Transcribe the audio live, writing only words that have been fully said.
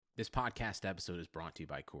This podcast episode is brought to you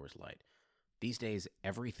by Coors Light. These days,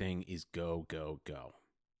 everything is go, go, go.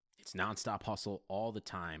 It's nonstop hustle all the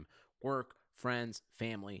time. Work, friends,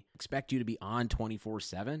 family expect you to be on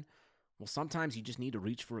 24/7. Well, sometimes you just need to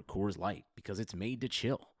reach for a Coors Light because it's made to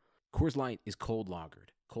chill. Coors Light is cold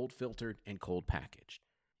lagered, cold filtered, and cold packaged.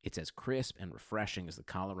 It's as crisp and refreshing as the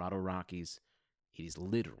Colorado Rockies. It is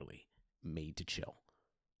literally made to chill.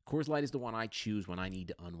 Coors Light is the one I choose when I need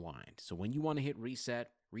to unwind. So when you want to hit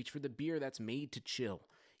reset, reach for the beer that's made to chill.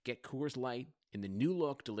 Get Coors Light in the new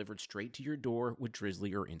look delivered straight to your door with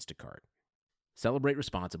Drizzly or Instacart. Celebrate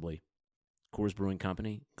responsibly. Coors Brewing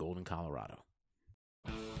Company, Golden, Colorado.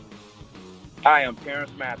 Hi, I'm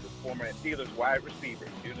Terrence Mathis, former Steelers wide receiver.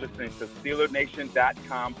 You're listening to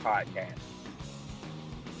SteelerNation.com podcast.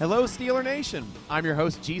 Hello, Steeler Nation. I'm your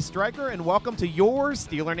host, G. Stryker, and welcome to your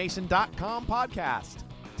SteelerNation.com podcast.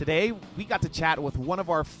 Today, we got to chat with one of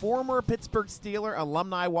our former Pittsburgh Steeler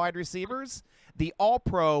alumni wide receivers, the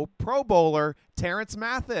All-Pro Pro Bowler, Terrence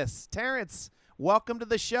Mathis. Terrence, welcome to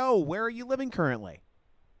the show. Where are you living currently?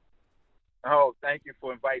 Oh, thank you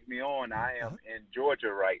for inviting me on. I am in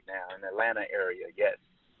Georgia right now, in the Atlanta area, yes.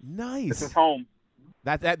 Nice. This is home.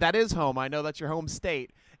 That is home. I know that's your home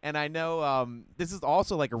state. And I know this is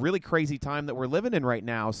also like a really crazy time that we're living in right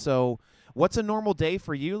now. So what's a normal day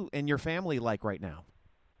for you and your family like right now?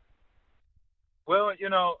 Well,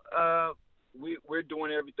 we're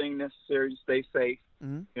doing everything necessary to stay safe.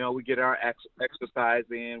 Mm-hmm. You know, we get our exercise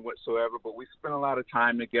in whatsoever, but we spend a lot of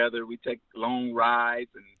time together. We take long rides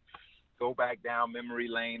and go back down memory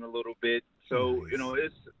lane a little bit. So,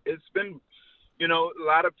 Nice. It's been, a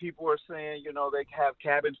lot of people are saying, they have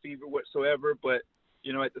cabin fever whatsoever, but,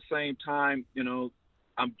 at the same time,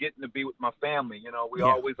 I'm getting to be with my family. We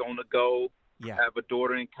always on the go. Yeah. I have a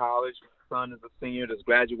daughter in college. My son is a senior that's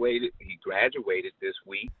graduated. He graduated this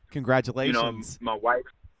week. Congratulations. My wife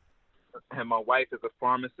is a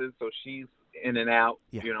pharmacist, so she's in and out,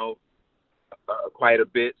 Yeah. Quite a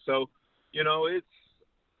bit. So,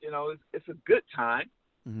 it's a good time.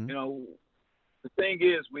 Mm-hmm. The thing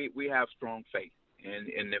is, we have strong faith, and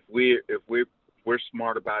if we're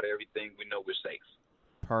smart about everything, we know we're safe.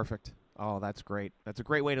 Perfect. Oh, that's great. That's a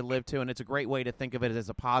great way to live, too, and it's a great way to think of it as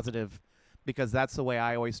a positive, because that's the way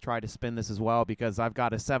I always try to spin this as well, because I've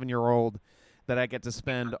got a 7-year-old that I get to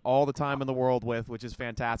spend all the time in the world with, which is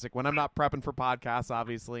fantastic. When I'm not prepping for podcasts,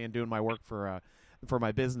 obviously, and doing my work for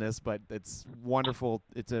my business, but it's wonderful.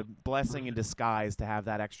 It's a blessing in disguise to have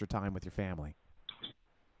that extra time with your family.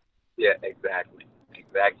 Yeah, exactly.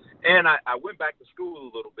 And I went back to school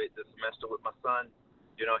a little bit this semester with my son,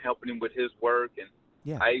 helping him with his work, and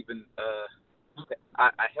Yeah. I even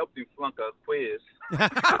I helped him flunk a quiz.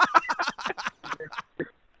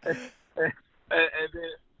 and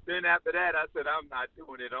then after that, I said, I'm not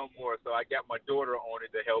doing it no more. So I got my daughter on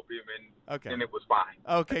it to help him, and it was fine.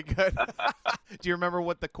 Okay, good. Do you remember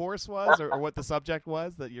what the course was or what the subject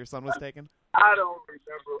was that your son was taking? I don't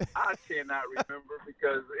remember. I cannot remember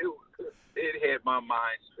because it had my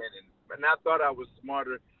mind spinning. And I thought I was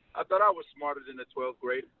smarter. I thought I was smarter than the 12th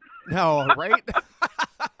grader. No, right?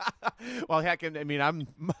 Well, heck,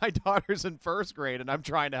 my daughter's in first grade, and I'm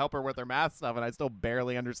trying to help her with her math stuff, and I still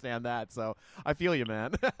barely understand that. So I feel you,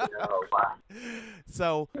 man. Oh, wow.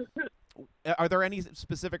 So are there any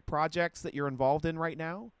specific projects that you're involved in right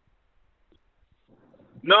now?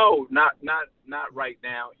 No, not right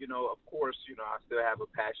now. Of course, I still have a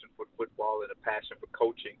passion for football and a passion for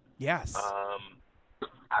coaching. Yes.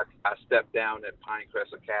 I stepped down at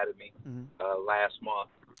Pinecrest Academy last month.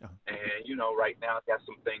 Oh. And, right now I got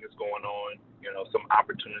some things going on, some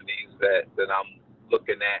opportunities that I'm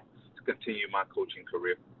looking at to continue my coaching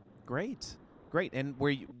career. Great. And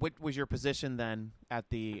what was your position then at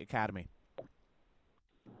the academy?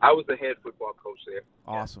 I was the head football coach there.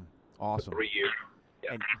 Awesome. For 3 years.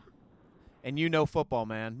 Yeah. And you know football,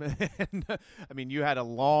 man. You had a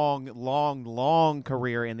long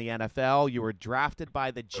career in the NFL. You were drafted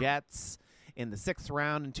by the Jets in the 6th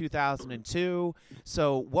round in 2002.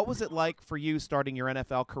 So what was it like for you starting your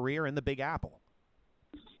NFL career in the Big Apple?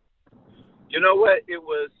 You know what? It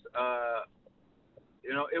was,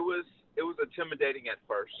 it was intimidating at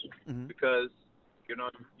first because, you know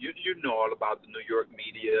all about the New York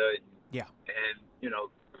media. And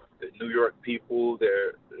the New York people,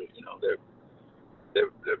 they're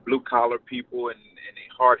blue collar people and they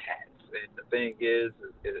hard hats. And the thing is,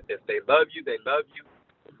 if they love you, they love you.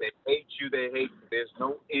 If they hate you, they hate you. There's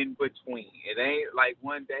no in between. It ain't like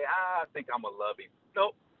one day, I think I'm going to love him.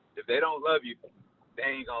 Nope. If they don't love you, they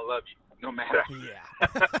ain't going to love you, no matter. Yeah.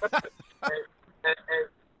 and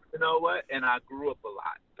you know what? And I grew up a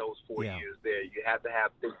lot. those 4 Yeah. years there. You have to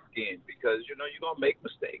have thick skin because you're gonna make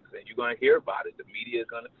mistakes and you're gonna hear about it. The media is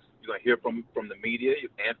you're gonna hear from the media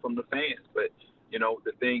and from the fans. But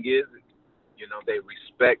the thing is, they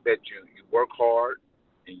respect that you work hard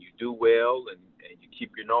and you do well and you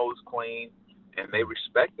keep your nose clean, and they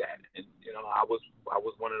respect that. And I was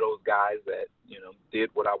one of those guys that did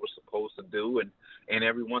what I was supposed to do, and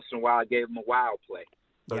every once in a while I gave them a wild play.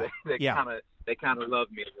 So they kind of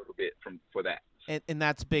loved me a little bit for that. And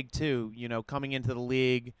that's big too. Coming into the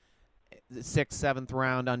league, 6th, 7th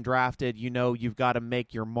round, undrafted. You've got to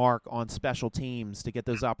make your mark on special teams to get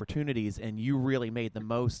those opportunities, and you really made the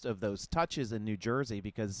most of those touches in New Jersey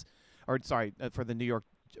for the New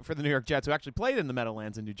York Jets, who actually played in the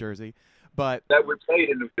Meadowlands in New Jersey, but that we played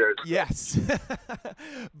in New Jersey. Yes,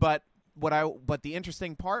 but the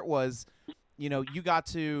interesting part was, you got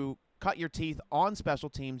to cut your teeth on special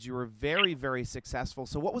teams. You were very, very successful.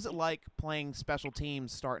 So what was it like playing special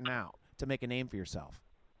teams starting out to make a name for yourself?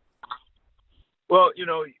 Well,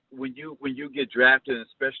 when you get drafted, and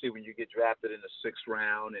especially when you get drafted in the 6th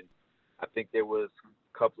round, and I think there was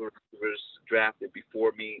a couple of receivers drafted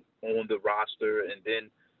before me on the roster, and then,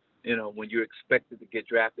 when you're expected to get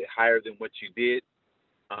drafted higher than what you did,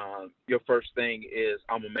 your first thing is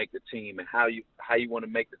I'm gonna make the team, and how you want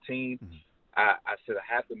to make the team. Mm-hmm. I said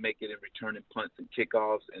I have to make it in returning punts and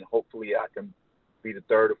kickoffs, and hopefully I can be the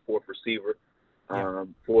 3rd or 4th receiver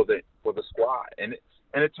for the squad. And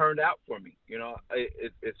it turned out for me.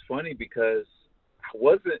 It's funny because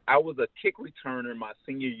I was a kick returner my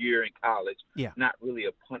senior year in college. Yeah. Not really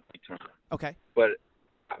a punt returner. Okay. But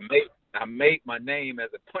I made my name as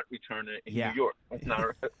a punt returner in New York. That's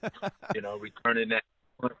not returning that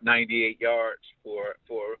 98 yards for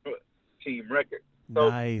team record. So,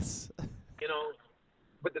 nice.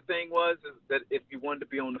 But the thing was is that if you wanted to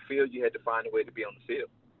be on the field, you had to find a way to be on the field.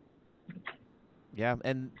 Yeah,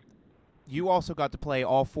 and you also got to play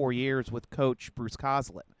all 4 years with Coach Bruce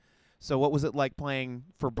Coslett. So what was it like playing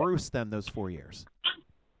for Bruce then those 4 years?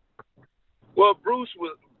 Well, Bruce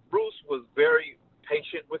was very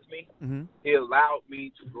patient with me. Mm-hmm. He allowed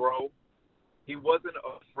me to grow. He wasn't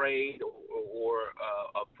afraid or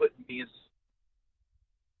putting me in.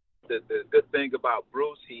 The good thing about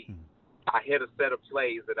Bruce, I had a set of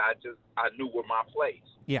plays that I knew were my plays.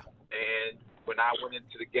 Yeah. And when I went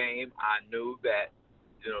into the game, I knew that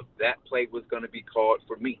that play was going to be called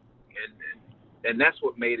for me, and that's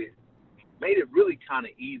what made it really kind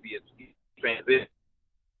of easy to transition.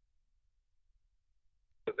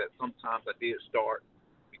 That sometimes I did start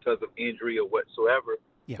because of injury or whatsoever,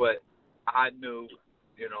 but I knew,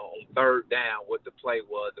 on 3rd down what the play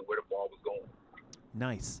was and where the ball was going.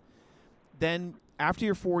 Nice. Then after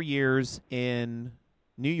your 4 years in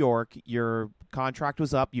New York, your contract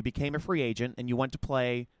was up, you became a free agent, and you went to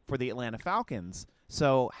play for the Atlanta Falcons.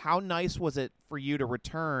 So how nice was it for you to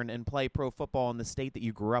return and play pro football in the state that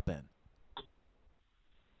you grew up in?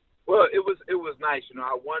 Well, it was nice.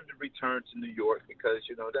 I wanted to return to New York because,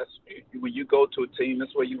 that's when you go to a team,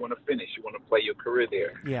 that's where you want to finish. You want to play your career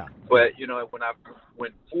there. Yeah. But,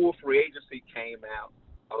 when full free agency came out,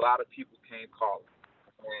 a lot of people came calling.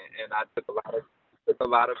 And I took a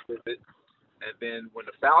lot of visits. And then when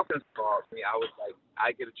the Falcons called me, I was like,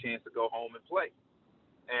 I get a chance to go home and play.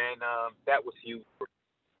 And that was huge for me.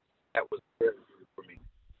 That was very huge for me.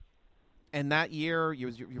 And that year, it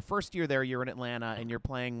was your first year there, you're in Atlanta, and you're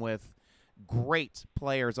playing with great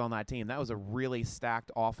players on that team. That was a really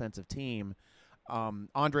stacked offensive team.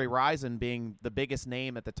 Andre Rison being the biggest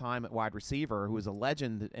name at the time at wide receiver, who was a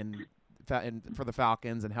legend for the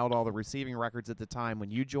Falcons and held all the receiving records at the time when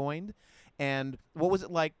you joined. And what was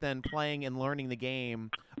it like then playing and learning the game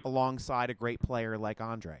alongside a great player like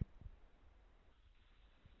Andre?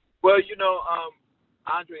 Well,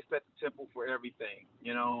 Andre set the tempo for everything.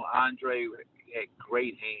 Andre had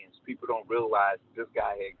great hands. People don't realize this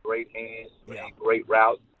guy had great hands, ran great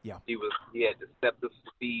routes. Yeah. He had deceptive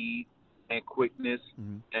speed and quickness.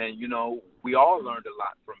 Mm-hmm. And, we all learned a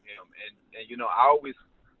lot from him. And I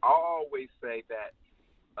always say that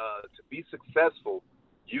to be successful,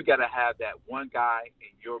 you got to have that one guy in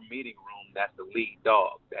your meeting room that's the lead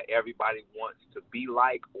dog that everybody wants to be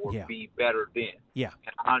like or be better than. Yeah.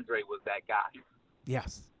 And Andre was that guy.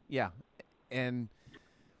 Yes. Yeah. And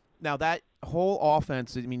now that whole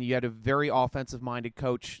offense, I mean, you had a very offensive-minded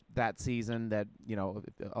coach that season that,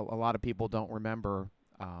 a lot of people don't remember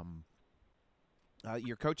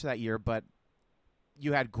your coach that year, but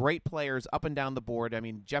you had great players up and down the board. I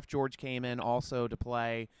mean, Jeff George came in also to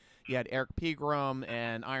play. You had Eric Pegram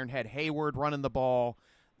and Ironhead Hayward running the ball.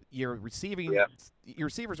 your receiving, Yeah. your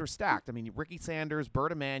receivers were stacked. I mean, Ricky Sanders,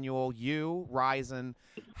 Bert Emanuel, you, Rison.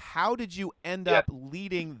 How did you end Yeah. up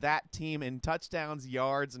leading that team in touchdowns,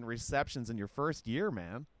 yards, and receptions in your first year,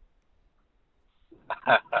 man?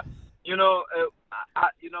 You know,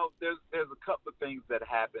 there's a couple of things that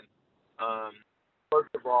happened.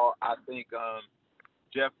 First of all, I think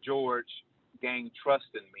Jeff George gained trust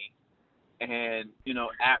in me, and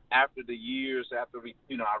after the years, after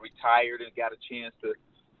I retired and got a chance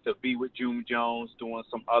to be with June Jones doing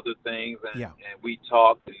some other things, and we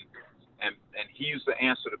talked, and he used to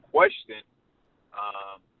answer the question.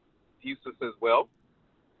 He used to say, well,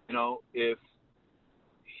 if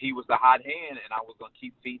he was the hot hand, and I was going to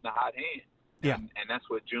keep feeding the hot hand. Yeah. And that's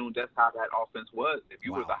what June, that's how that offense was. If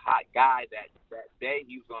you Wow. were the hot guy that day,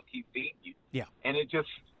 he was going to keep feeding you. Yeah. And it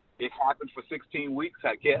happened for 16 weeks,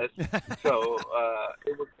 I guess. So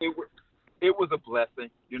it was a blessing.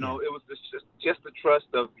 It was just the trust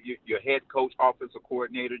of your head coach, offensive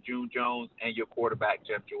coordinator, June Jones, and your quarterback,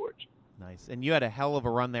 Jeff George. Nice. And you had a hell of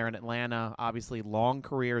a run there in Atlanta, obviously long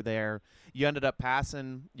career there. You ended up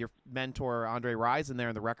passing your mentor, Andre Rison, there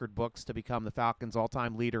in the record books to become the Falcons'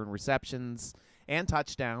 all-time leader in receptions and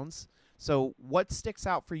touchdowns. So what sticks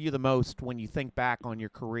out for you the most when you think back on your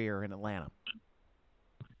career in Atlanta?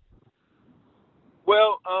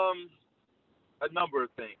 Well, a number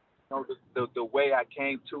of things. The way I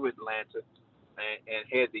came to Atlanta and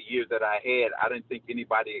had the years that I had, I didn't think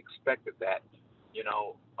anybody expected that.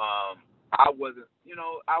 I wasn't,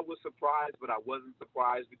 I was surprised, but I wasn't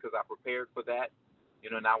surprised because I prepared for that,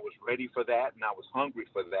 and I was ready for that, and I was hungry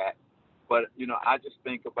for that. But, I just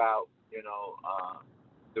think about,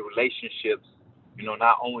 the relationships,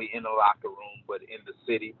 not only in the locker room, but in the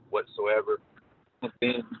city whatsoever. And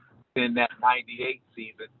then that 98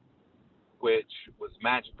 season, which was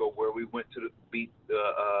magical, where we went to beat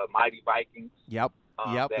the mighty Vikings. Yep.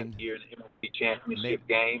 That and year in the NFC Championship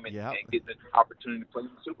game and getting the opportunity to play in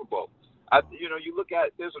the Super Bowl. You look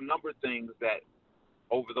at, there's a number of things that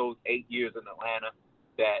over those 8 years in Atlanta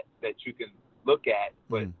that you can look at,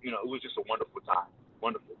 but it was just a wonderful time.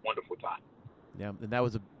 Wonderful time. Yeah, and that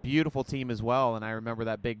was a beautiful team as well. And I remember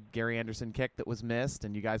that big Gary Anderson kick that was missed,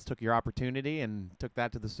 and you guys took your opportunity and took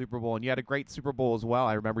that to the Super Bowl. And you had a great Super Bowl as well.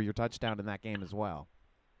 I remember your touchdown in that game as well.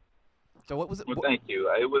 So what was it? Well, thank you.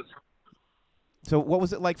 It was. So what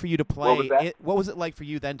was it like for you to play? What was it like for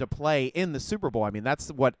you then to play in the Super Bowl? I mean, that's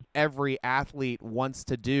what every athlete wants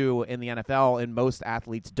to do in the NFL, and most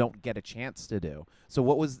athletes don't get a chance to do. So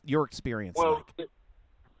what was your experience like?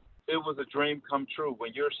 It was a dream come true.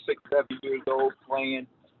 When you're 6, 7 years old playing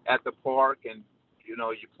at the park and, you're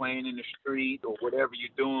playing in the street or whatever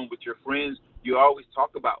you're doing with your friends, you always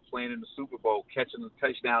talk about playing in the Super Bowl, catching a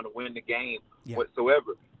touchdown to win the game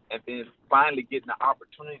whatsoever. And then finally getting the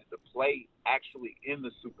opportunity to play actually in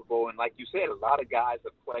the Super Bowl. And like you said, a lot of guys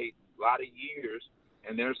have played a lot of years,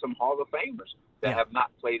 and there's some Hall of Famers that have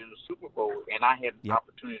not played in the Super Bowl. And I had the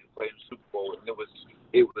opportunity to play in the Super Bowl, and it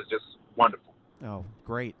was just wonderful. Oh,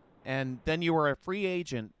 great. And then you were a free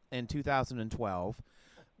agent in 2012.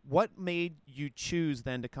 What made you choose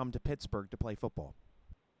then to come to Pittsburgh to play football?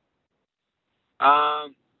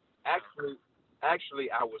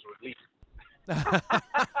 Actually, I was released.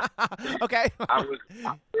 Okay.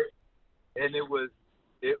 And it wasn't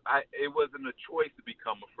a choice to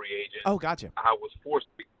become a free agent. Oh, gotcha. I was forced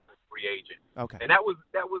to become a free agent. Okay. And that was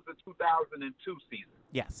the 2002 season.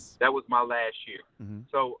 Yes. That was my last year. Mm-hmm.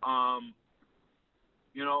 So,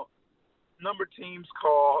 number of teams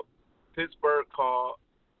called, Pittsburgh called,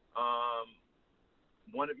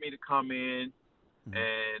 wanted me to come in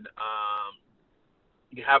and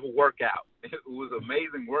you have a workout. It was an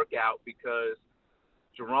amazing workout because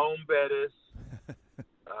Jerome Bettis,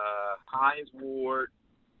 Hines Ward,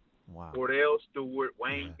 Cordell Stewart,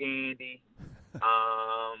 Wayne Gandy,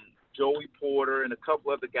 Joey Porter, and a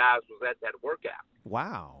couple other guys was at that workout.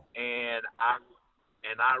 Wow. And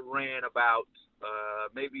I ran about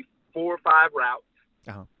maybe 4 or 5 routes.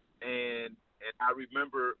 Uh-huh. And I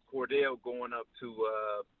remember Cordell going up to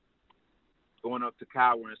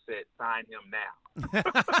Cowher and said, "Sign him now."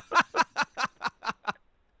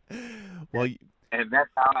 Well, and that's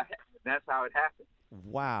how it happened.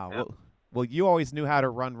 Wow. Yeah. Well, you always knew how to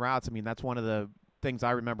run routes. I mean, that's one of the things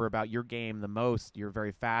I remember about your game the most. You're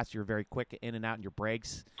very fast. You're very quick in and out in your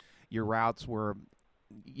breaks. Your routes were,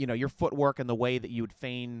 your footwork and the way that you would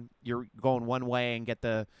feign you're going one way and get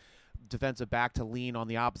the defensive back to lean on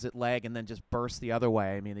the opposite leg and then just burst the other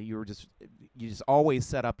way. I mean, you just always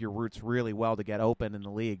set up your routes really well to get open in the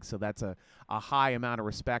league. So that's a high amount of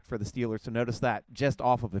respect for the Steelers to notice that just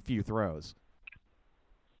off of a few throws.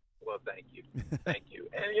 Well, thank you. Thank you.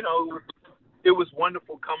 And, it was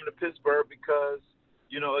wonderful coming to Pittsburgh because,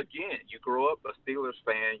 again, you grow up a Steelers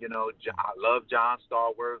fan. I love John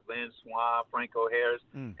Stallworth, Lynn Swann, Franco Harris,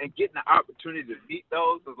 and getting the opportunity to meet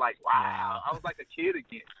those was like, wow, I was like a kid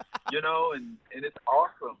again, and it's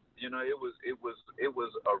awesome. It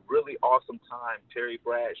was a really awesome time. Terry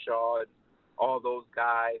Bradshaw and all those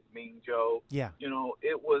guys, Mean Joe. Yeah.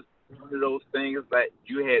 It was one of those things that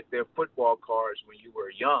you had their football cards when you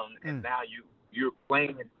were young, and now you're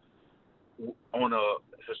playing on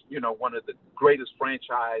one of the greatest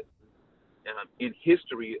franchise in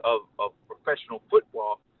history of professional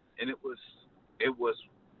football, and it was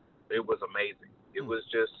amazing. It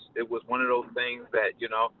was one of those things that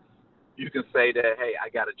you can say that, hey, I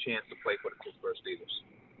got a chance to play for the Pittsburgh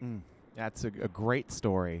Steelers. That's a great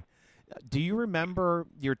story. Do you remember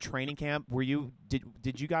your training camp?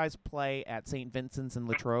 Did you guys play at St. Vincent's in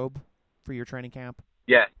Latrobe for your training camp?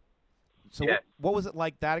 Yes. So what was it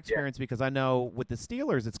like, that experience? Because I know with the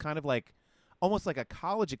Steelers, it's kind of like almost like a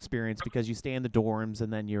college experience because you stay in the dorms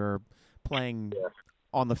and then you're playing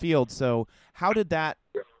on the field. So how did that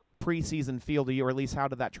preseason feel to you, or at least how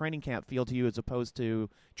did that training camp feel to you as opposed to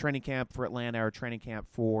training camp for Atlanta or training camp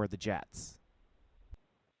for the Jets?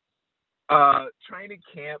 Training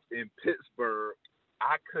camp in Pittsburgh,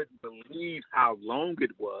 I couldn't believe how long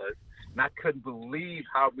it was, and I couldn't believe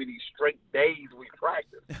how many straight days we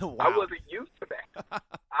practiced. Wow. I wasn't used to that.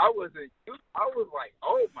 I was like,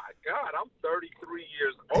 oh my God, I'm 33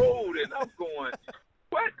 years old, and I'm going,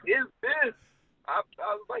 what is this? I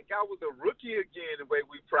was like, I was a rookie again the way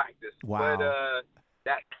we practiced. Wow.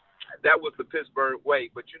 But that was the Pittsburgh way.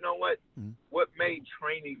 But you know what? Mm-hmm. What made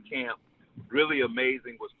training camp really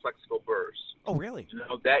amazing was Plexico Burress. Oh, really?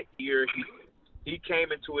 That year he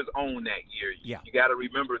came into his own that year. Yeah. You got to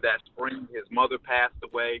remember that spring his mother passed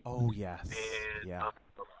away. Oh, yes. And, yeah.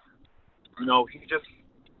 And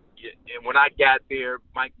when I got there,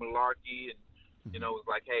 Mike Mularkey was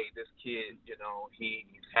like, hey, this kid, he's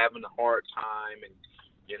having a hard time, and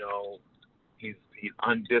he's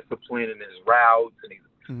undisciplined in his routes, and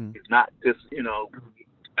he's not just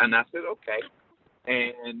And I said, okay.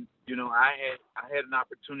 And I had an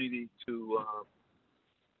opportunity to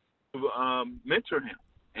mentor him,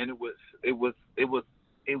 and it was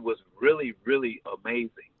really, really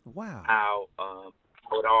amazing. Wow. How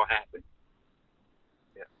it all happened.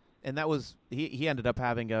 Yeah. And that was he ended up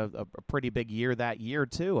having a pretty big year that year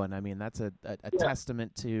too, and I mean that's a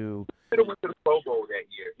testament to. Should have went to the Pro Bowl that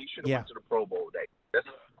year. He should have went to the Pro Bowl that year.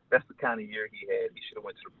 That's the kind of year he had. He should have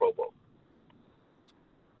went to the Pro Bowl.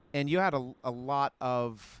 And you had a lot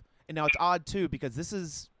of, and now it's odd too because this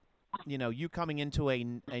is, you coming into a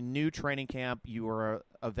new training camp. You were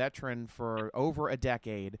a veteran for over a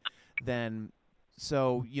decade, then,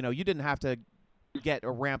 so you didn't have to get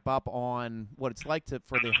a ramp up on what it's like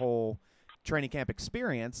for the whole training camp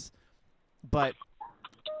experience, but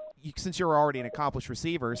since you're already an accomplished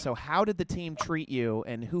receiver, so how did the team treat you,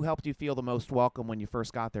 and who helped you feel the most welcome when you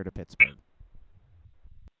first got there to Pittsburgh?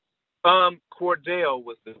 Cordell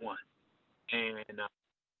was the one, and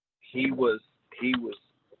he was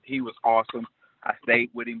awesome. I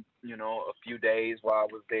stayed with him, a few days while I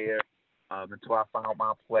was there, until I found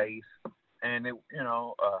my place. And it,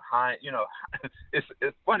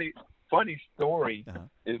 it's funny story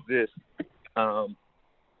is this. Hines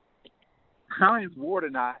Ward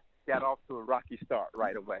and I got off to a rocky start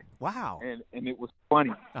right away. Wow. And it was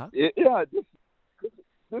funny. Uh-huh.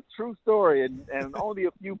 This true story, and only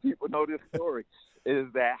a few people know this story, is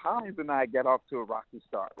that Hines and I got off to a rocky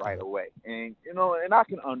start right away. And, and I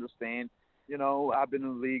can understand, I've been in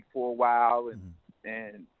the league for a while,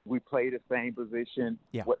 and we play the same position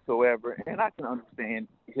whatsoever. And I can understand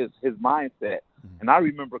his mindset. And I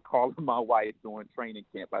remember calling my wife during training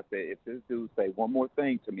camp. I said, if this dude say one more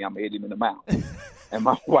thing to me, I'm going to hit him in the mouth. And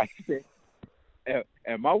my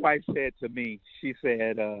wife said to me, she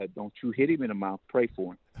said, don't you hit him in the mouth, pray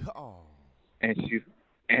for him. Oh.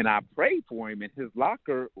 And I prayed for him. In his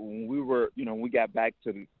locker, when we were, when we got back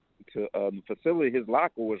to the facility, his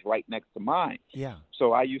locker was right next to mine. Yeah.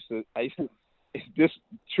 So I used to it's this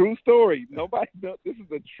true story. Nobody knows. This is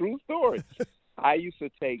a true story. I used to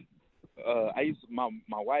take, my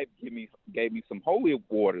wife gave me some holy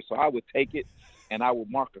water. So I would take it and I would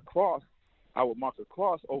mark a cross.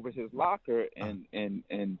 Over his locker and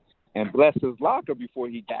bless his locker before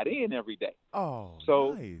he got in every day. Oh,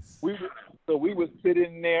 so nice. we would sit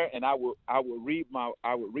in there, and I would read my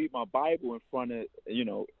Bible in front of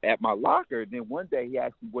at my locker. And then one day he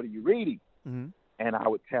asked me, "What are you reading?" Mm-hmm. And I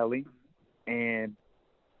would tell him, and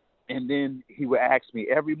then he would ask me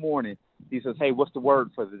every morning. He says, "Hey, what's the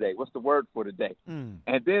word for the day? What's the word for the day?"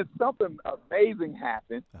 And then something amazing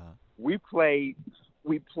happened. we played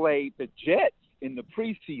the Jets in the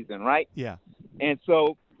preseason, right? Yeah. And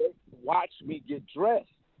so they watched me get dressed.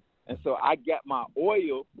 And so I got my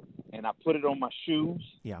oil and I put it on my shoes.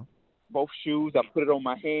 Yeah. Both shoes. I put it on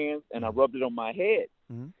my hands and I rubbed it on my head.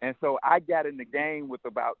 Mm-hmm. And so I got in the game with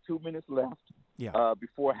about 2 minutes left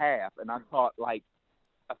before half. And I caught I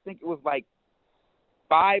think it was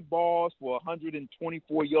 5 balls for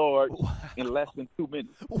 124 yards in less than 2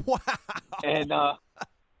 minutes. Wow. And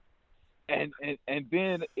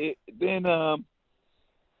then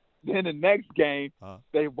the next game,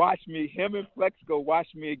 they watched me. Him and Plexico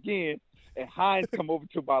watched me again, and Hines come over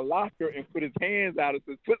to my locker and put his hands out and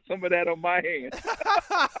said, "Put some of that on my hands."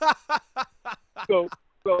 So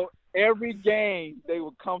every game they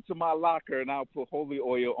would come to my locker, and I would put holy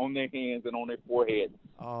oil on their hands and on their forehead,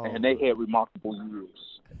 and they had remarkable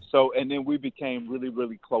years. So, and then we became really,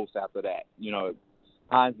 really close after that.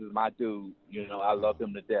 Hines is my dude. I love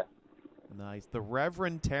him to death. Nice. The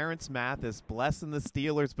Reverend Terrence Mathis blessing the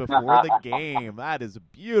Steelers before the game. That is a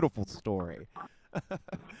beautiful story.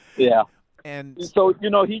 Yeah. And so,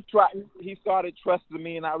 he started trusting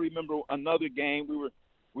me, and I remember another game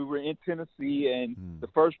we were in Tennessee, and the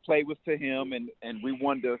first play was to him, and we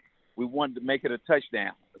wanted to make it a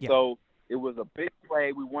touchdown. Yeah. So it was a big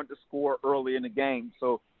play. We wanted to score early in the game.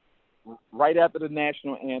 So right after the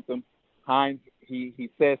national anthem, Hines he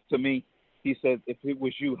says to me, he says, "If it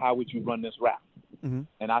was you, how would you run this route?" Mm-hmm.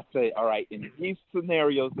 And I say, "All right, in these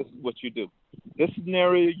scenarios, this is what you do. This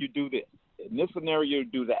scenario, you do this. In this scenario, you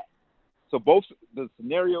do that." So the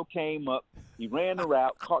scenario came up. He ran the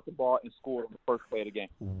route, caught the ball, and scored on the first play of the game.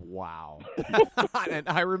 Wow. And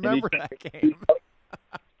I remember that game.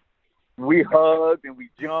 We hugged and we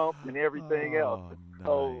jumped and everything else. Nice.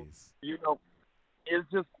 So, it's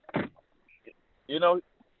just,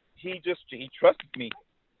 he trusted me.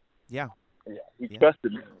 Yeah. Yeah, he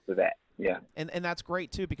trusted me for that. Yeah. And that's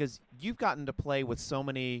great, too, because you've gotten to play with so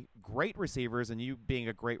many great receivers, and you being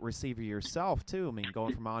a great receiver yourself, too. I mean,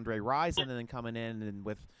 going from Andre Rison and then coming in and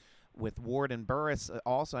with Ward and Burris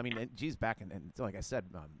also. I mean, geez, back in, and like I said,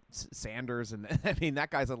 Sanders, and I mean, that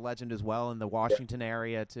guy's a legend as well in the Washington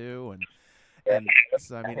area, too. And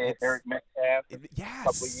so, I mean, it's Eric Metcalf. Yes. A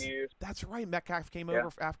couple of years. That's right. Metcalf came over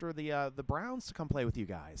after the Browns to come play with you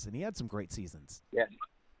guys, and he had some great seasons. Yes.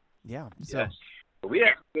 Yeah. So. Yes. We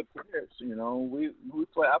had good players,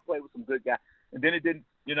 I played with some good guys, and then it didn't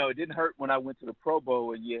hurt when I went to the Pro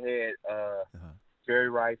Bowl and you had Jerry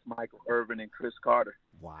Rice, Michael Irvin, and Chris Carter.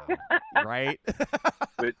 Wow, right?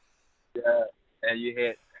 And you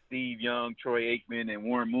had Steve Young, Troy Aikman, and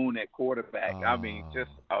Warren Moon at quarterback. I mean,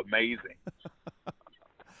 just amazing.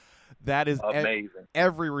 That is amazing.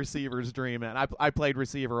 Every receiver's dream, man. I played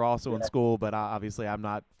receiver also in school, but obviously I'm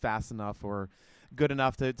not fast enough or good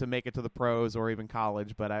enough to make it to the pros or even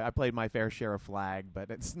college, but I played my fair share of flag,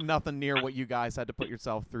 but it's nothing near what you guys had to put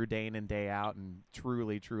yourself through day in and day out and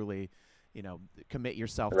truly, commit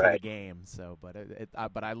yourself to the game. So, but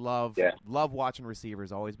I love watching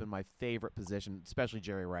receivers. Always been my favorite position, especially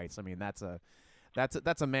Jerry Rice. I mean, that's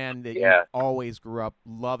a man that you always grew up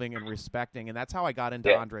loving and respecting, and that's how I got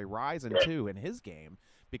into Andre Rison too in his game,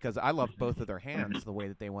 because I loved both of their hands, the way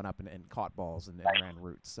that they went up and caught balls and ran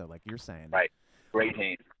routes. So, like you're saying, right. Great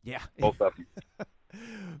hands. Yeah. Both of them.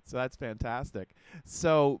 So that's fantastic.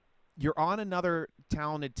 So you're on another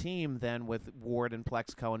talented team then with Ward and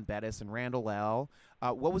Plexico and Bettis and Randall L.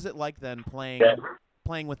 What was it like then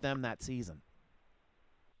playing with them that season?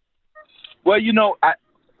 Well,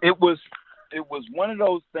 it was one of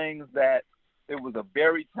those things that it was a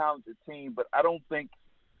very talented team, but I don't think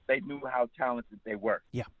they knew how talented they were.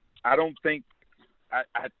 Yeah. I think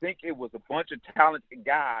it was a bunch of talented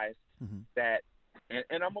guys that,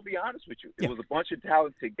 and I'm going to be honest with you, it was a bunch of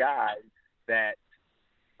talented guys that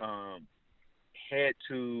had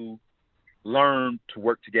to learn to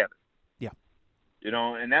work together. Yeah.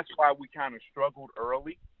 And that's why we kind of struggled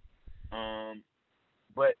early.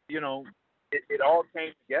 But, it all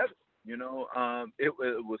came together. It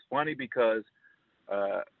was funny because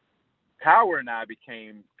Power and I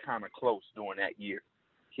became kind of close during that year.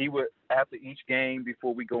 He would, after each game,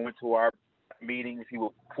 before we go into our meetings, he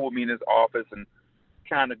would pull me in his office and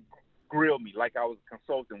kind of grill me like I was a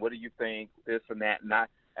consultant. What do you think? This and that.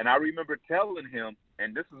 And I remember telling him,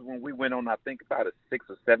 and this is when we went on, I think, about a 6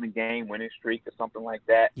 or 7 game winning streak or something like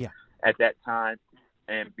that at that time.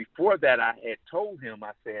 And before that, I had told him,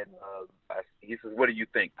 I said, he says, what do you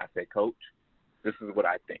think? I said, Coach, this is what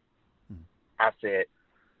I think. I said,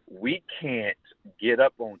 we can't get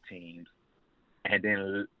up on teams and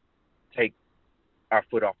then take our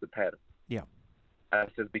foot off the pedal. Yeah. I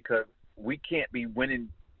said, because we can't be winning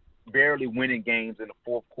barely winning games in the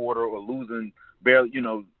fourth quarter or losing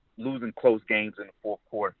close games in the fourth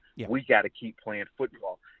quarter. Yeah. We got to keep playing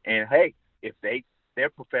football. And hey, if they're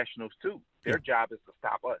professionals too. Their job is to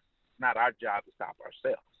stop us. It's not our job to stop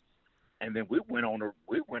ourselves. And then we went on a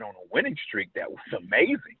winning streak that was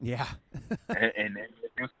amazing. Yeah. and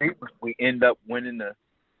you see, we end up winning the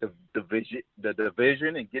division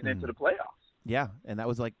and getting into the playoffs. Yeah, and that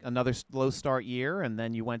was like another slow start year, and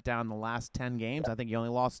then you went down the last 10 games. I think you only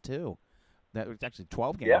lost 2. That was actually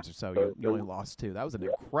 12 games or so. You only lost 2. That was an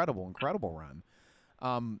incredible run.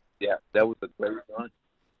 That was a great run.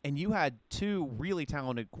 And you had 2 really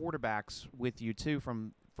talented quarterbacks with you too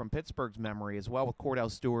from Pittsburgh's memory as well, with Cordell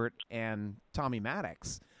Stewart and Tommy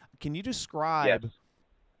Maddox. Can you describe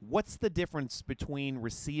what's the difference between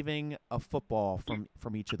receiving a football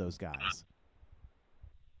from each of those guys?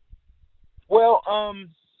 Well,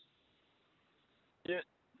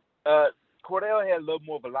 Cordell had a little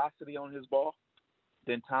more velocity on his ball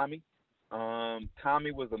than Tommy.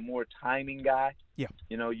 Tommy was a more timing guy. Yeah.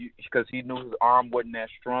 Because he knew his arm wasn't that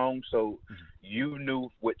strong, so you knew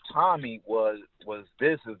what Tommy was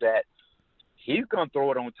that he's gonna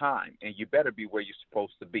throw it on time, and you better be where you're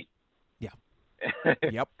supposed to be. Yeah.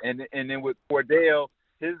 Yep. And then with Cordell,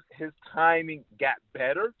 his timing got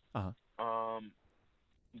better.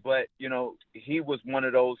 But he was one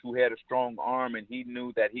of those who had a strong arm, and he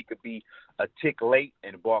knew that he could be a tick late,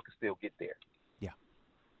 and the ball could still get there. Yeah.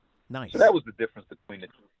 Nice. So that was the difference between the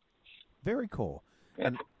two. Very cool.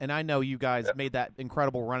 And I know you guys made that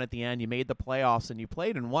incredible run at the end. You made the playoffs, and you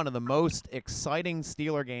played in one of the most exciting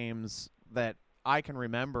Steeler games that I can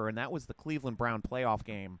remember, and that was the Cleveland Brown playoff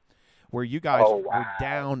game where you guys were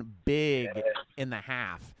down big in the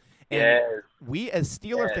half. And we, as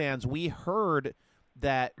Steeler fans, we heard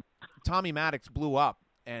that Tommy Maddox blew up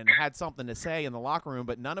and had something to say in the locker room,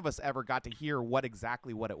 but none of us ever got to hear what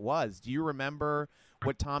it was. Do you remember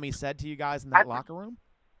what Tommy said to you guys in that locker room?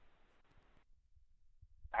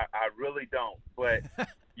 I really don't, but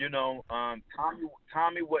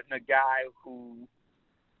Tommy wasn't a guy who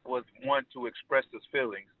was one to express his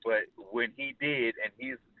feelings, but when he did, and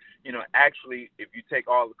he's, actually, if you take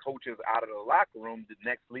all the coaches out of the locker room, the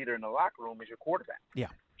next leader in the locker room is your quarterback. Yeah.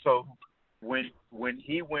 So when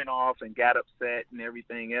he went off and got upset and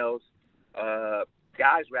everything else,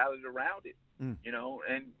 guys rallied around it,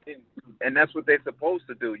 and that's what they're supposed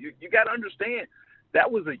to do. You got to understand, that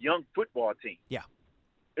was a young football team. Yeah.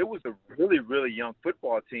 It was a really, really young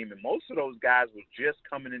football team, and most of those guys were just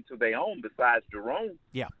coming into their own besides Jerome.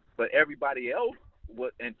 Yeah. But everybody else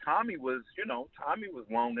was, and Tommy was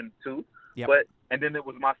long in too. Yep. And then it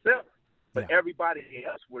was myself. But everybody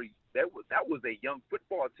else that was a young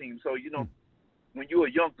football team. So, when you're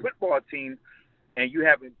a young football team and you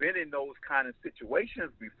haven't been in those kind of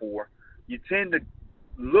situations before, you tend to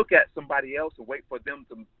look at somebody else and wait for them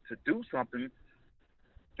to do something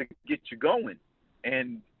to get you going.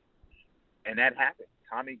 And that happened.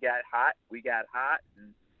 Tommy got hot. We got hot.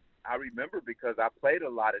 And I remember because I played a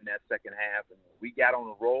lot in that second half, and we got on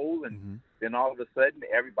a roll, and then all of a sudden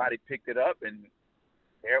everybody picked it up, and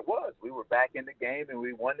there it was. We were back in the game, and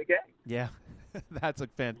we won the game. Yeah, that's a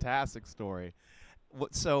fantastic story.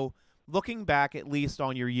 So looking back at least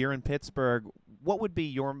on your year in Pittsburgh, what would be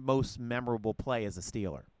your most memorable play as a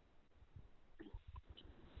Steeler?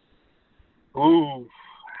 Ooh, oh,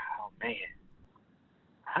 man.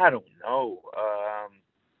 I don't know.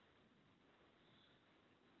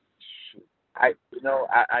 I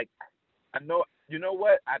know. You know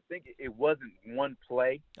what? I think it wasn't one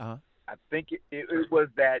play. Uh-huh. I think it was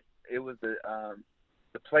the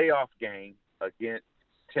playoff game against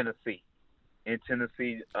Tennessee. In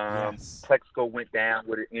Tennessee, Plexico went down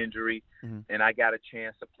with an injury, and I got a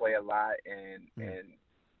chance to play a lot and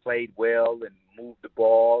played well and moved the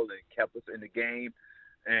ball and kept us in the game.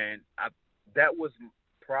 And that was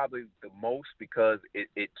probably the most, because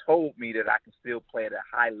it told me that I can still play at a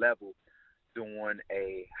high level during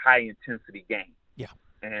a high-intensity game. Yeah.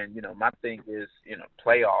 And, my thing is,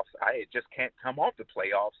 playoffs, I just can't come off the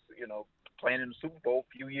playoffs, playing in the Super Bowl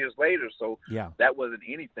a few years later. So that wasn't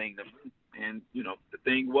anything to me. And, the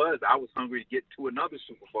thing was, I was hungry to get to another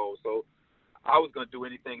Super Bowl. So I was going to do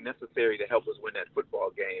anything necessary to help us win that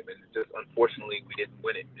football game. And just unfortunately, we didn't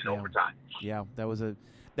win it in overtime. Yeah, that was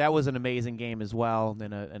an amazing game as well,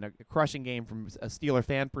 and a crushing game from a Steeler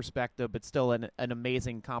fan perspective, but still an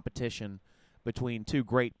amazing competition between two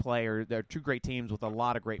great players. There are two great teams with a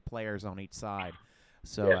lot of great players on each side.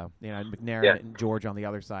 So, McNair and George on the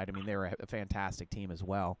other side, I mean, they were a fantastic team as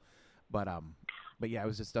well. But yeah, it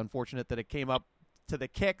was just unfortunate that it came up to the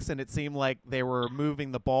kicks, and it seemed like they were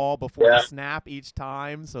moving the ball before the snap each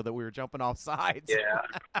time, so that we were jumping off sides.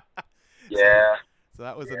 Yeah. Yeah. So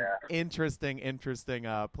that was an interesting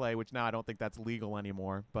play, which now I don't think that's legal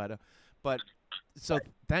anymore. But so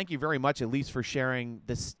thank you very much, at least for sharing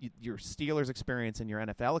this your Steelers experience and your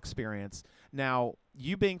NFL experience. Now,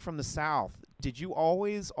 you being from the South, did you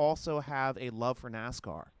always also have a love for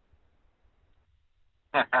NASCAR?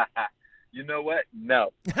 You know what?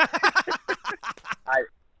 No,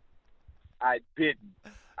 I didn't.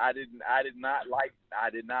 I did not like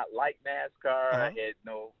NASCAR. I had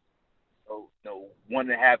no want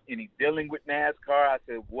to have any dealing with NASCAR. I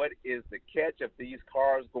said, what is the catch of these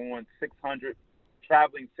cars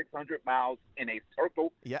traveling 600 miles in a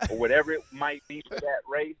circle, or whatever it might be for that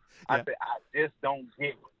race? I said, I just don't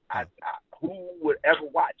get it. Who would ever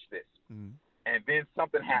watch this? Mm-hmm. And then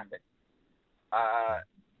something happened. I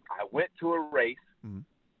went to a race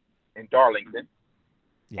in Darlington,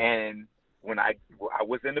 and when I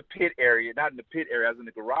was in the pit area, not in the pit area, I was in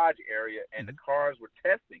the garage area, and the cars were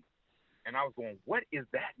testing. And I was going, what is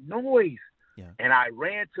that noise? Yeah. And I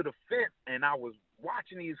ran to the fence, and I was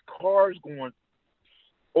watching these cars going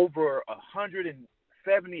over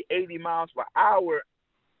 170, 80 miles per hour.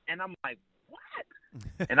 And I'm like,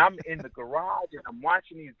 what? And I'm in the garage, and I'm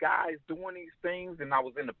watching these guys doing these things. And I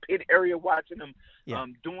was in the pit area watching them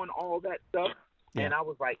doing all that stuff. Yeah. And I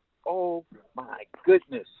was like, oh, my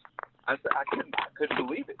goodness. I couldn't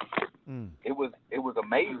believe it. It was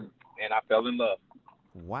amazing, and I fell in love.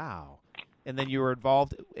 Wow. And then you were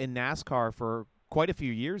involved in NASCAR for quite a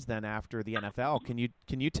few years then after the NFL. Can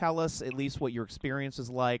you tell us at least what your experience was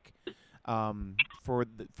like for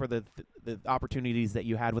the opportunities that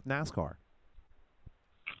you had with NASCAR?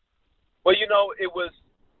 Well, it was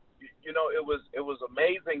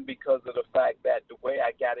amazing because of the fact that the way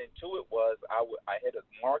I got into it was I had a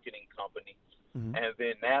marketing company, and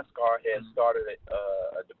then NASCAR had started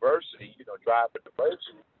a diversity, drive for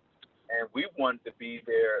diversity. And we wanted to be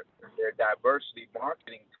their diversity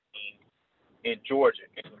marketing team in Georgia,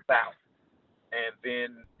 in the South. And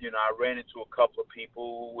then, I ran into a couple of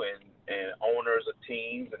people and owners of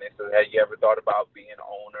teams, and they said, have you ever thought about being an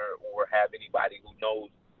owner or have anybody who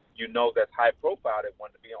knows, that's high profile that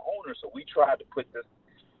wanted to be an owner? So we tried to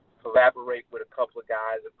collaborate with a couple of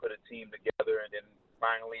guys and put a team together. And then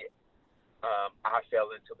finally, I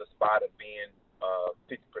fell into the spot of being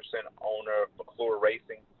 50% owner of McClure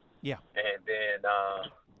Racing. Yeah. And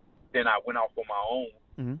then I went off on my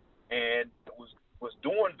own, and was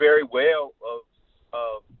doing very well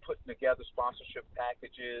of putting together sponsorship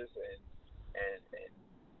packages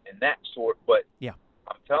and that sort. But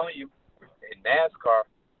I'm telling you, in NASCAR,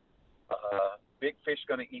 big fish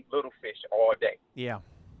gonna eat little fish all day. Yeah.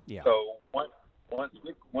 So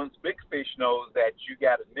once big fish knows that you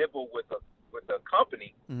got to nibble with a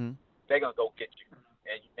company, they're gonna go get you.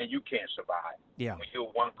 And you can't survive. Yeah. When you're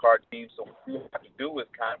a one-car team, so what you have to do is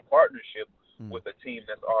kind of partnership with a team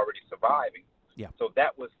that's already surviving. Yeah. So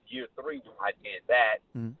that was year 3 when I did that,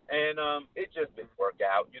 and it just didn't work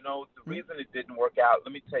out. The reason it didn't work out,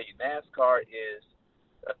 let me tell you, NASCAR is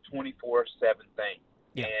a 24/7 thing,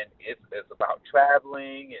 and it's about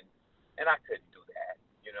traveling, and I couldn't do that.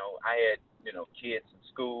 I had kids in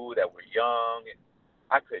school that were young, and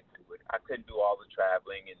I couldn't do it. I couldn't do all the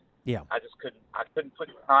traveling, and I just couldn't. I couldn't put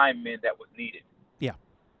the time in that was needed. Yeah,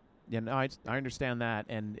 no, I understand that,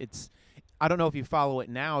 and I don't know if you follow it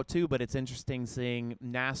now too, but it's interesting seeing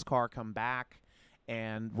NASCAR come back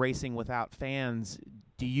and racing without fans.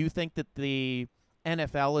 Do you think that the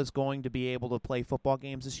NFL is going to be able to play football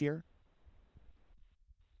games this year?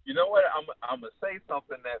 You know what? I'm gonna say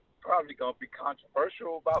something that's probably gonna be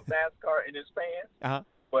controversial about NASCAR and its fans,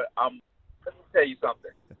 but let me tell you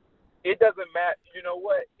something. It doesn't matter. You know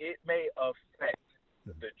what? It may affect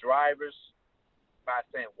the drivers by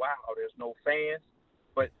saying, wow, there's no fans,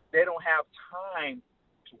 but they don't have time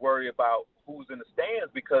to worry about who's in the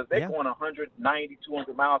stands because they're going 190,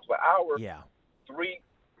 200 miles per hour, three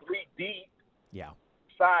deep,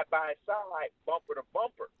 side by side, bumper to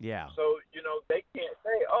bumper. Yeah. So, they can't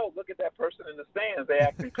say, oh, look at that person in the stands. They're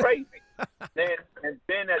acting crazy. Then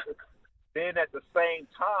at the same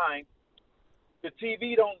time, the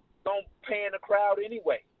TV don't pay in the crowd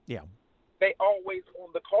anyway. Yeah. They always on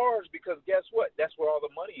the cars because guess what? That's where all the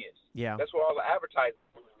money is. Yeah. That's where all the advertising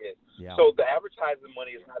money is. Yeah. So the advertising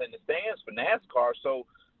money is not in the stands for NASCAR. So,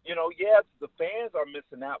 yes, the fans are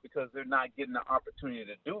missing out because they're not getting the opportunity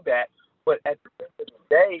to do that. But at the end of the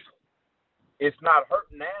day, it's not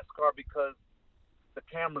hurting NASCAR because the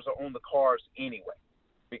cameras are on the cars anyway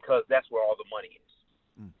because that's where all the money is.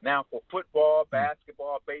 Now for football,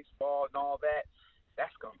 basketball, baseball, and all that,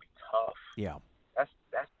 that's going to be tough. Yeah.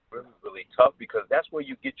 That's really, really tough because that's where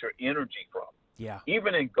you get your energy from. Yeah.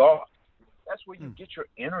 Even in golf, that's where you get your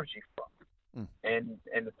energy from. And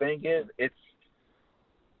the thing is, it's,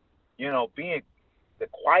 being the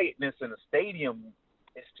quietness in the stadium,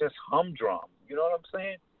 it's just humdrum. You know what I'm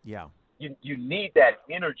saying? Yeah. You need that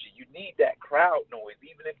energy. You need that crowd noise,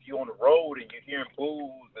 even if you're on the road and you're hearing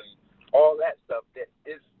boos and all that stuff. It's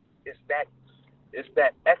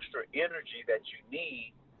that extra energy that you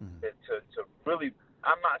need to really.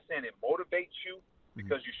 I'm not saying it motivates you,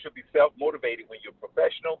 because you should be self-motivated when you're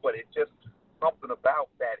professional, but it's just something about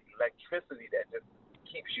that electricity that just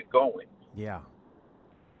keeps you going. Yeah.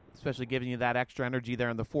 Especially giving you that extra energy there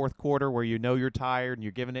in the fourth quarter where you know you're tired and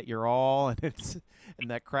you're giving it your all, and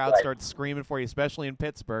that crowd starts screaming for you, especially in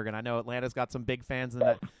Pittsburgh. And I know Atlanta's got some big fans in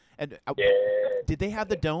that. And did they have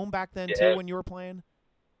the Dome back then too when you were playing?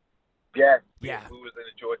 Yeah. Yeah. We was in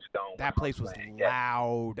the Georgia Dome. That place was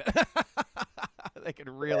loud. They could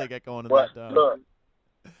really get going in that dome. Look,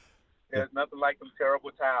 there's nothing like them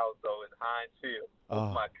terrible towels, though, in Heinz Field. Oh,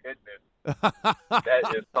 my goodness.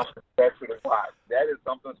 That is something special to watch. That is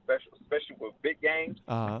something special, especially with big games.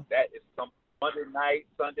 That is something. Monday night,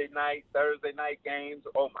 Sunday night, Thursday night games.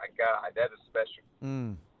 Oh, my God, that is special.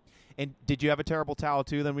 And did you have a terrible towel,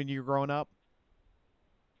 too, then when you were growing up?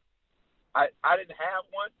 I didn't have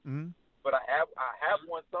one, but I have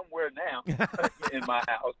one somewhere now in my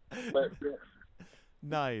house. But,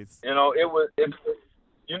 nice. It was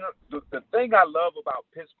the thing I love about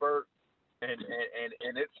Pittsburgh and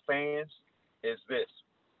its fans is this.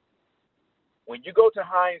 When you go to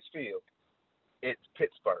Heinz Field, it's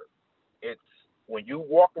Pittsburgh. It's when you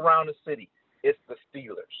walk around the city, it's the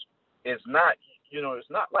Steelers. It's not, it's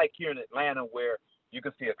not like here in Atlanta where you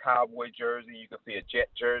can see a Cowboy jersey, you can see a Jet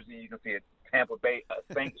jersey, you can see a Tampa Bay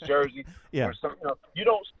Saints jersey. Yeah. Or something. You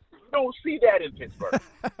don't see that in Pittsburgh.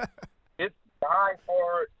 It's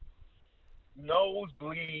die-hard,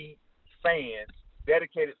 nosebleed fans,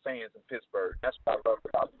 dedicated fans in Pittsburgh. That's what I love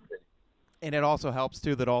about the city. And it also helps,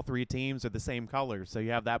 too, that all three teams are the same colors. So you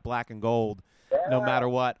have that black and gold, no matter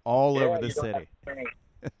what, all over the city.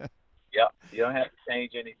 Yeah, you don't have to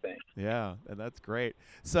change anything. Yeah, and that's great.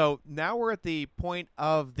 So now we're at the point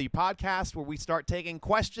of the podcast where we start taking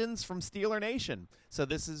questions from Steeler Nation. So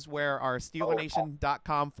this is where our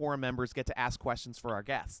SteelerNation.com forum members get to ask questions for our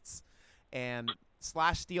guests. And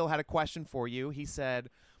 /Steel had a question for you. He said,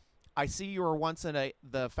 I see you were once in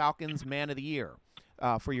the Falcons Man of the Year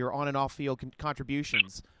for your on- and off-field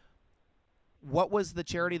contributions. What was the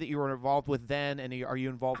charity that you were involved with then, and are you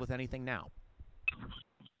involved with anything now?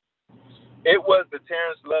 It was the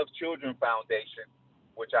Terrence Loves Children Foundation,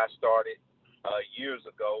 which I started years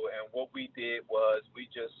ago. And what we did was we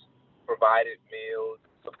just provided meals,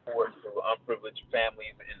 support to unprivileged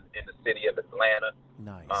families in the city of Atlanta.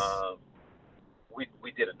 Nice.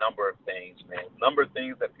 We did a number of things, man. A number of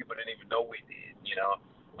things that people didn't even know we did.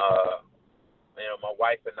 My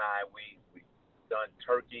wife and I, we've done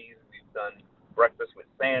turkeys, we've done breakfast with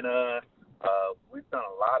Santa. We've done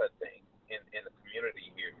a lot of things in the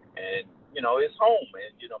community here, and it's home.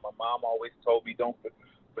 And my mom always told me, don't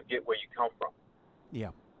forget where you come from.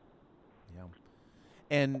 Yeah.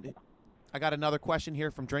 And I got another question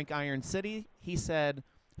here from Drink Iron City. He said,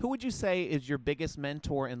 who would you say is your biggest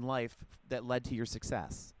mentor in life that led to your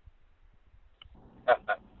success?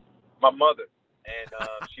 My mother, and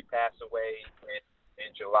she passed away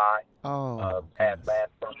in July. Passed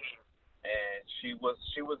last summer. And she was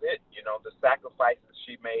it. The sacrifices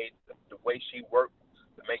she made, the way she worked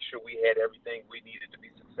to make sure we had everything we needed to be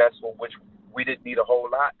successful, which we didn't need a whole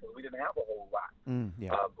lot because we didn't have a whole lot.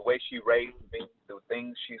 The way she raised me, the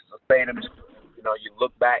things she sustained me, you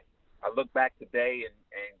look back. I look back today and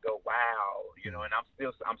go, wow, and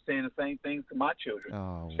I'm saying the same things to my children,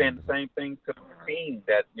 saying the same things to the team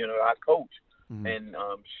that I coach, and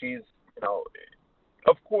she's,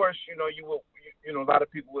 of course, you will. A lot of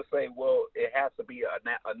people will say, well, it has to be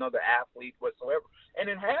another athlete whatsoever. And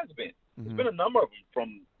it has been. There's been a number of them,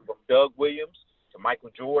 from Doug Williams to Michael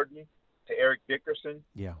Jordan to Eric Dickerson.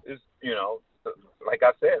 Yeah. It's, like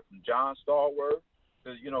I said, from John Stallworth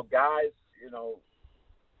to, guys,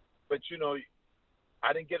 but,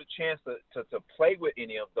 I didn't get a chance to play with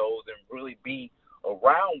any of those and really be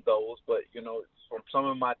around those. But, from some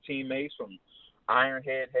of my teammates, from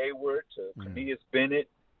Ironhead Hayward to Cornelius Bennett,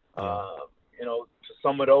 to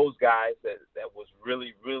some of those guys that was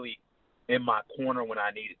really, really in my corner when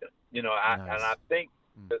I needed them. Nice. And I think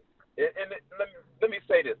let me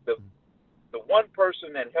say this. The one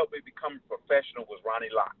person that helped me become a professional was Ronnie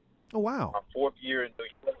Lott. Oh, wow. My fourth year in New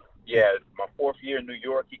York. Yeah, my fourth year in New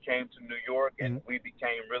York, he came to New York, and we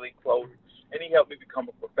became really close, and he helped me become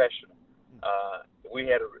a professional. We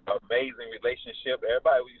had an amazing relationship.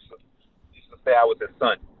 Everybody used to say I was his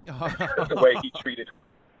son. The way he treated me.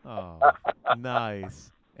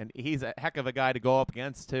 Nice. And he's a heck of a guy to go up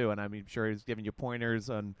against, too. And I'm sure he's giving you pointers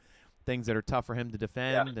on things that are tough for him to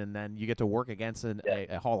defend, and then you get to work against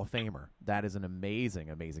a Hall of Famer. That is an amazing,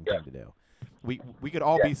 amazing thing to do. We could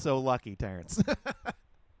all be so lucky, Terrence.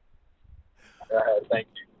 Thank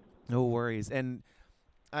you. No worries. And,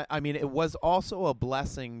 I mean, it was also a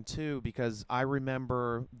blessing, too, because I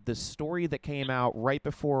remember the story that came out right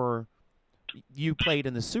before you played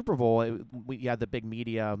in the Super Bowl. You had the big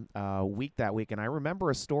media week that week, and I remember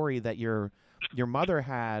a story that your mother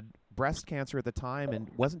had breast cancer at the time, and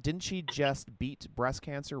didn't she just beat breast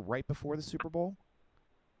cancer right before the Super Bowl?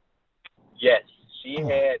 Yes, she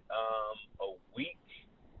had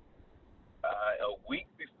a week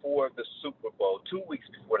before the Super Bowl, 2 weeks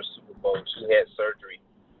before the Super Bowl, she had surgery,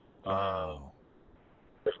 the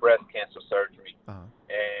breast cancer surgery,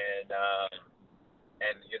 and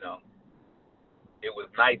you know, it was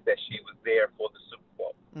nice that she was there for the Super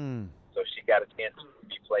Bowl, so she got a chance to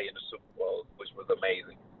play in the Super Bowl, which was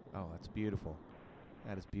amazing. Oh, that's beautiful.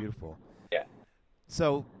 That is beautiful. Yeah.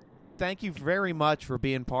 So thank you very much for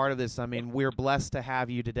being part of this. I mean, we're blessed to have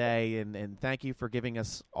you today, and thank you for giving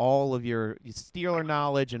us all of your Steeler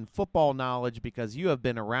knowledge and football knowledge, because you have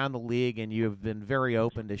been around the league and you have been very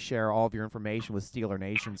open to share all of your information with Steeler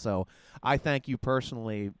Nation. So I thank you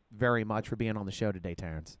personally very much for being on the show today,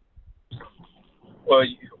 Terrence. Well,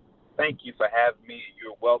 thank you for having me.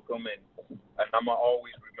 You're welcome, and I'm going to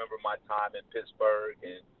always remember my time in Pittsburgh,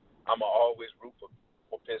 and I'm going to always root for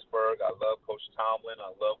Pittsburgh. I love Coach Tomlin. I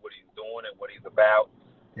love what he's doing and what he's about,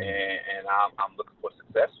 and I'm looking for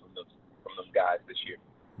success from them guys this year.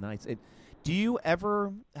 Nice.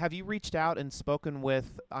 Have you reached out and spoken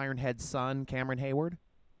with Ironhead's son, Cameron Hayward?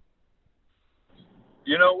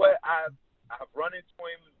 You know what? I've run into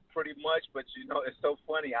him pretty much, but you know, it's so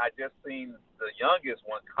funny. I just seen the youngest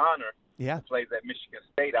one, Connor, who plays at Michigan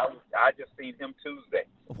State. I just seen him Tuesday.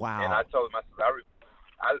 Wow. And I told him,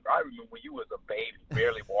 I remember when you was a baby,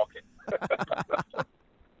 barely walking.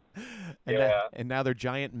 And now they're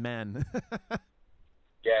giant men.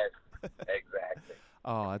 Yes, exactly.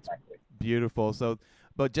 Oh, that's beautiful. So,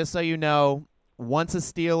 but just so you know, once a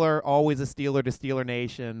Steeler, always a Steeler to Steeler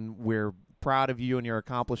Nation. We're proud of you and your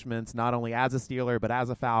accomplishments, not only as a Steeler but as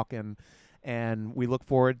a Falcon, and we look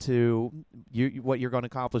forward to what you're going to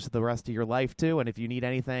accomplish the rest of your life too. And if you need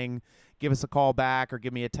anything, give us a call back or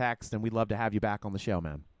give me a text, and we'd love to have you back on the show,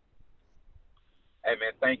 man. Hey,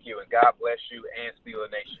 man, thank you, and God bless you and Steeler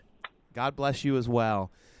Nation. God bless you as well.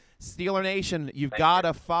 Steeler Nation, you've got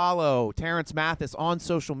to follow Terrence Mathis on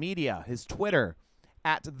social media. His Twitter,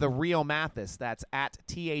 @TheRealMathis. That's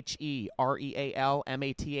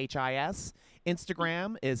 @TheRealMathis.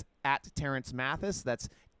 Instagram is @Terrence Mathis. That's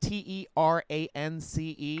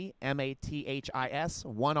TERANCEMATHIS,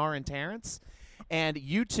 1 R in Terrence. And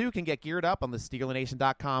you too can get geared up on the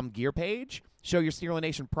SteelerNation.com gear page. Show your Steeler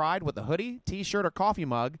Nation pride with a hoodie, t-shirt, or coffee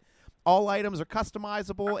mug. All items are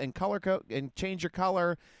customizable and and change your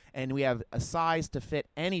color, and we have a size to fit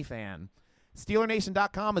any fan.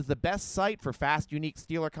 SteelerNation.com is the best site for fast, unique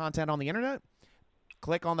Steeler content on the internet.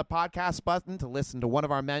 Click on the podcast button to listen to one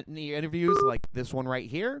of our many interviews like this one right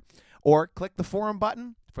here, or click the forum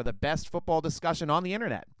button for the best football discussion on the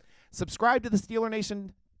internet. Subscribe to the Steeler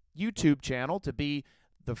Nation YouTube channel to be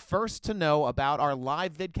the first to know about our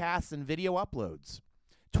live vidcasts and video uploads.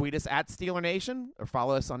 Tweet us @SteelerNation or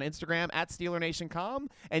follow us on Instagram @SteelerNationCom.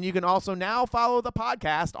 And you can also now follow the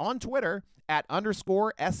podcast on Twitter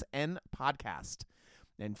 @_SN Podcast.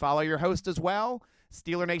 And follow your host as well,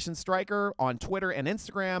 Steeler Nation Striker, on Twitter and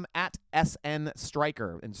Instagram @SN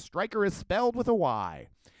Striker. And Striker is spelled with a Y.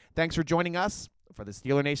 Thanks for joining us for the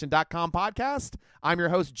SteelerNation.com podcast. I'm your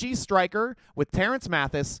host, G Striker, with Terrence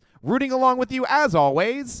Mathis, rooting along with you as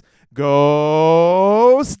always.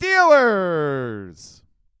 Go Steelers!